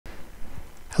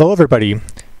Hello everybody.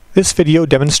 This video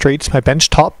demonstrates my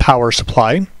benchtop power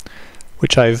supply,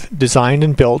 which I've designed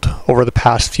and built over the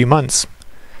past few months.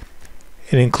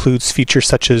 It includes features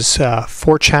such as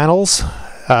 4 channels,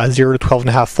 0 to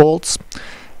 12.5 volts,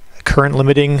 current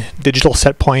limiting, digital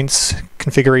set points,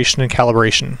 configuration and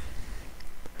calibration.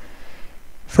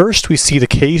 First, we see the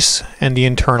case and the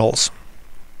internals.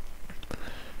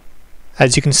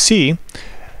 As you can see,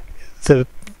 the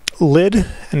lid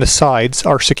and the sides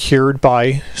are secured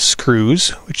by screws,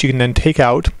 which you can then take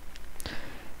out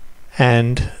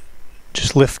and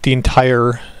just lift the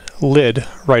entire lid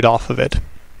right off of it.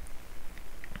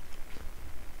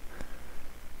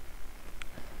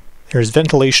 There's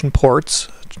ventilation ports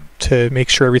to make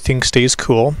sure everything stays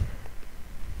cool.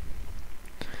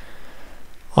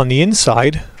 On the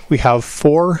inside, we have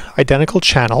 4 identical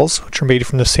channels, which are made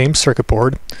from the same circuit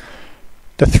board.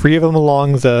 The 3 of them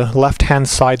along the left-hand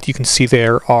side that you can see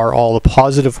there are all the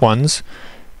positive ones,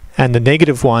 and the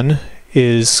negative one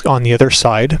is on the other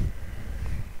side.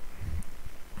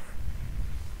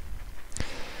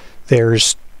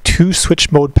 There's 2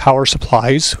 switch mode power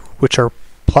supplies, which are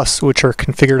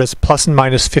configured as plus and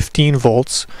minus 15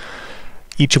 volts,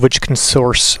 each of which can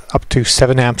source up to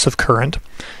 7 amps of current.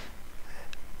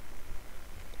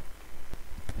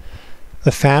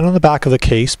 The fan on the back of the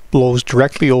case blows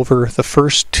directly over the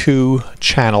first 2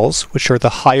 channels, which are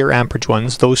the higher amperage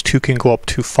ones. Those 2 can go up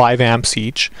to 5 amps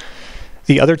each.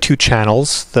 The other 2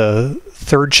 channels, the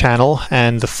 3rd channel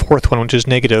and the 4th one, which is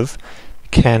negative,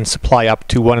 can supply up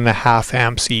to 1.5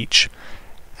 amps each.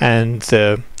 And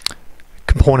the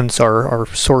components are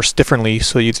sourced differently,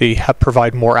 so they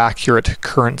provide more accurate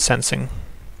current sensing.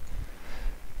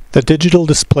 The digital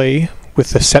display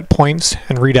with the set points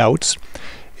and readouts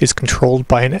is controlled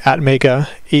by an Atmega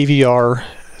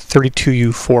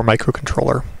AVR32U4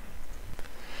 microcontroller.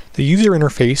 The user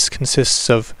interface consists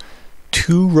of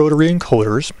 2 rotary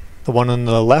encoders. The one on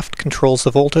the left controls the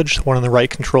voltage, the one on the right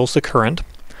controls the current.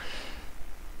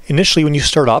 Initially, when you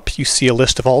start up, you see a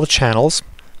list of all the channels.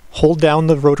 Hold down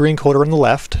the rotary encoder on the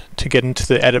left to get into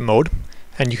the edit mode,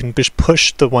 and you can just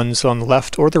push the ones on the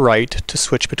left or the right to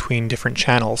switch between different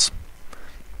channels.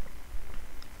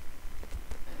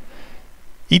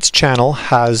 Each channel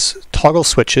has toggle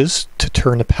switches to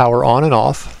turn the power on and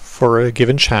off for a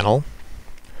given channel.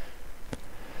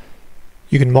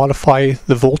 You can modify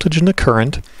the voltage and the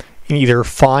current in either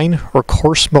fine or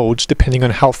coarse modes depending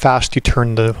on how fast you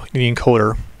turn the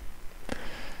encoder.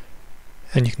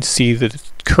 And you can see that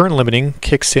current limiting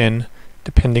kicks in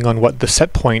depending on what the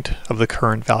set point of the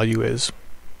current value is.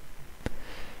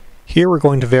 Here we're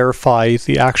going to verify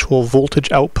the actual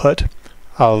voltage output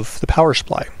of the power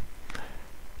supply.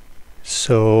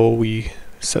 So we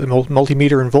set the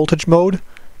multimeter in voltage mode,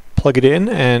 plug it in,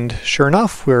 and sure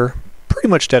enough, we're pretty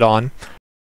much dead on.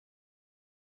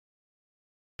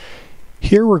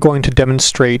 Here we're going to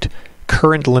demonstrate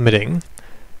current limiting.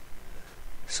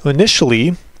 So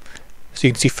initially, so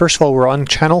you can see first of all we're on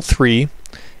channel 3.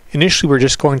 Initially we're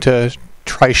just going to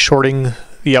try shorting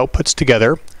the outputs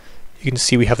together. You can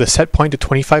see we have the set point at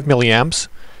 25 milliamps,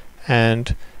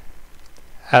 and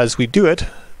as we do it,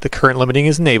 the current limiting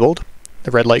is enabled. The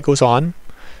red light goes on,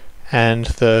 and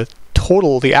the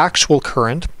actual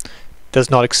current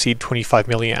does not exceed 25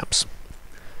 milliamps.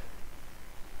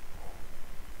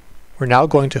 We're now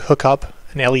going to hook up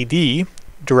an LED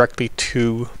directly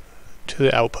to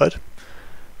the output.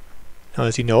 Now,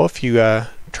 as you know, if you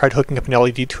tried hooking up an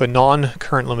LED to a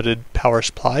non-current limited power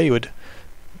supply, it would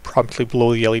promptly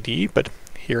blow the LED, but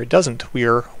here it doesn't. We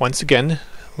are once again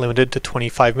limited to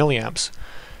 25 milliamps.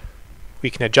 We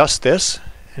can adjust this,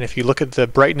 and if you look at the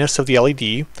brightness of the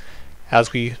LED,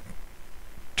 as we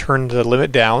turn the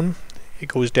limit down, it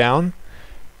goes down.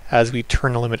 As we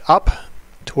turn the limit up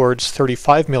towards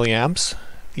 35 milliamps,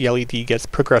 the LED gets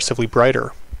progressively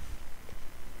brighter.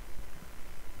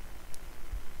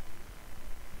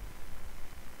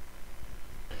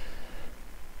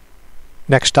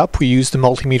 Next up, we use the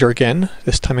multimeter again,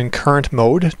 this time in current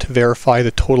mode, to verify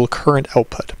the total current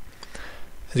output.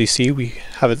 As you see, we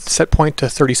have a set point to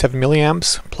 37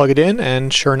 milliamps, plug it in,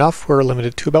 and sure enough, we're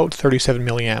limited to about 37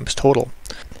 milliamps total.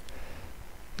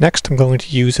 Next, I'm going to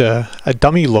use a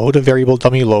dummy load, a variable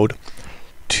dummy load,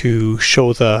 to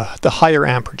show the higher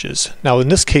amperages. Now, in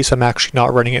this case, I'm actually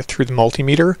not running it through the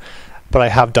multimeter, but I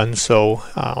have done so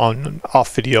on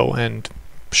off video and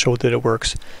showed that it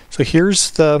works. So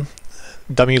here's the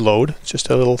dummy load. It's just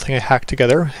a little thing I hacked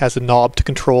together. It has a knob to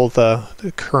control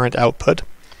the current output.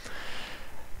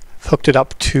 I've hooked it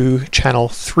up to channel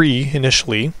 3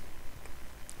 initially,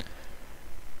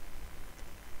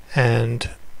 and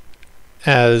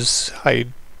as I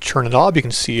turn the knob, you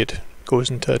can see it goes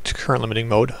into current limiting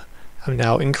mode. I'm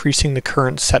now increasing the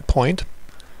current set point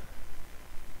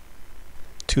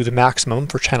to the maximum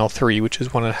for channel 3, which is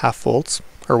 1.5 volts,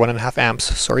 or 1.5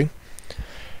 amps, sorry.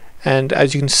 And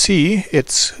as you can see,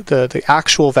 it's the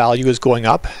actual value is going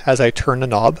up as I turn the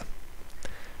knob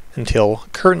until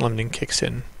current limiting kicks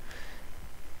in.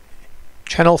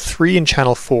 Channel 3 and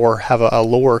channel 4 have a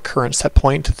lower current set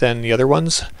point than the other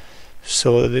ones,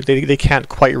 so they can't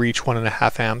quite reach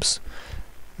 1.5 amps.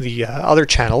 The other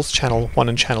channels, channel 1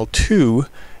 and channel 2,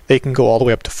 they can go all the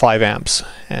way up to 5 amps.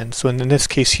 And so in this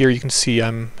case here, you can see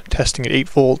I'm testing at 8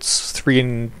 volts,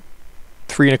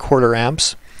 3.25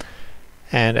 amps.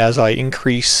 And as I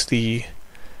increase the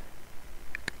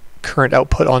current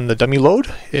output on the dummy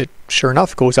load, it sure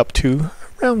enough goes up to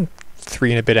around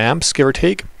 3 and a bit amps, give or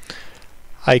take.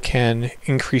 I can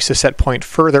increase the set point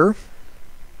further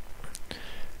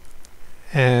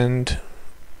and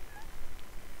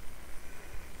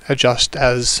adjust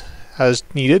as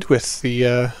needed with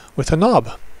a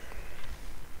knob.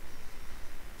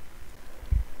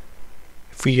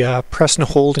 If we press and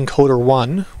hold encoder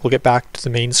 1, we'll get back to the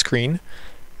main screen,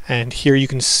 and here you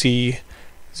can see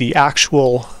the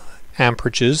actual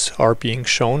amperages are being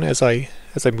shown as I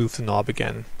move the knob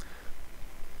again.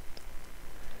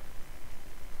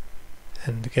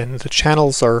 And again, the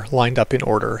channels are lined up in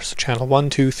order. So channel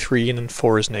 1, 2, 3, and then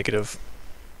 4 is negative.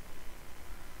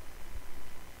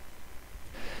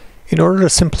 In order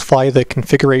to simplify the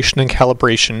configuration and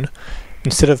calibration,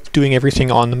 instead of doing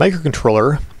everything on the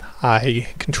microcontroller, I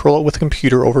control it with a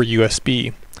computer over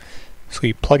USB. So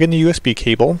we plug in the USB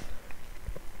cable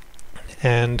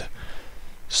and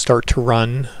start to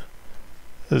run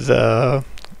the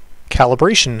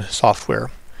calibration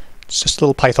software. It's just a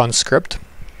little Python script.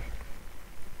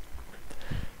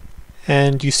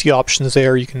 And you see options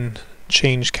there. You can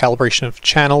change calibration of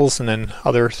channels and then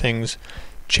other things,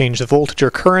 change the voltage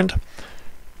or current.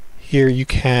 Here you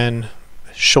can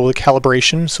show the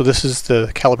calibration. So this is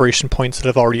the calibration points that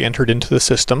have already entered into the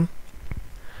system.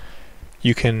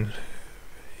 You can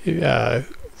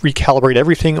recalibrate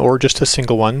everything or just a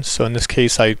single one. So in this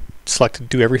case I selected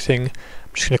do everything. I'm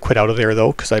just going to quit out of there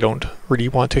though, because I don't really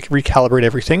want to recalibrate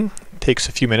everything. It takes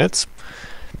a few minutes.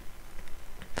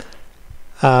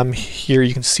 Here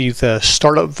you can see the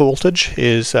startup voltage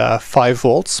is 5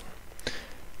 volts,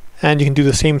 and you can do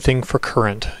the same thing for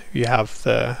current. You have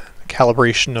the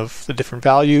calibration of the different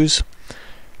values.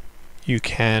 You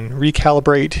can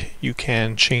recalibrate, you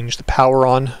can change the power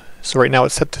on. So right now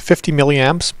it's set to 50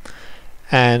 milliamps,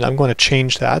 and I'm going to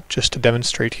change that just to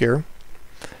demonstrate here.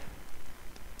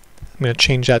 I'm going to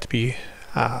change that to be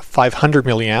 500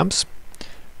 milliamps,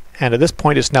 and at this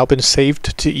point it's now been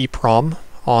saved to EEPROM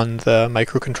on the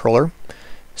microcontroller.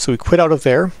 So we quit out of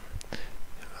there,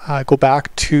 go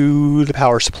back to the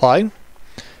power supply,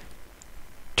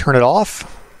 turn it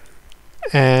off,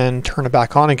 and turn it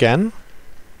back on again.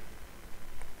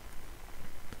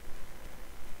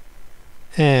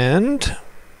 And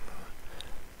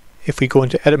if we go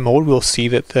into edit mode, we'll see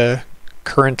that the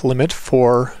current limit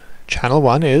for channel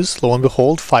 1 is, lo and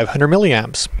behold, 500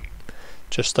 milliamps,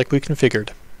 just like we configured.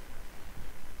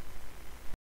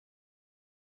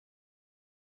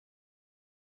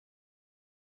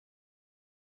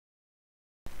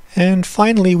 And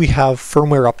finally, we have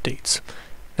firmware updates.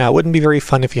 Now, it wouldn't be very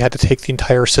fun if you had to take the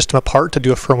entire system apart to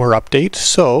do a firmware update,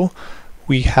 so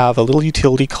we have a little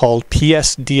utility called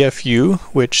PSDFU,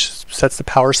 which sets the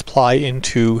power supply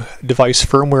into device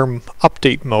firmware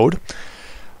update mode,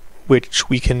 which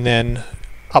we can then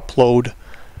upload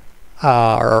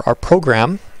our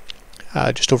program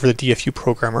just over the DFU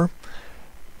programmer.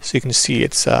 So you can see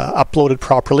it's uploaded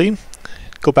properly.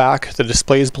 Go back, the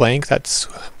display is blank. That's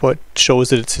what shows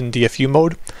that it's in DFU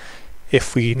mode.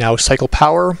 If we now cycle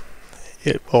power,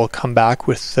 it will come back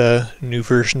with the new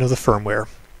version of the firmware.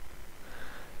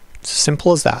 It's as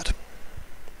simple as that.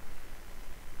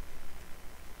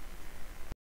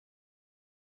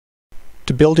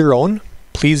 To build your own,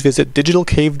 please visit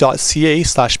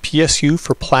digitalcave.ca/PSU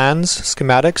for plans,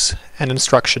 schematics, and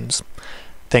instructions.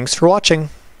 Thanks for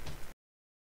watching.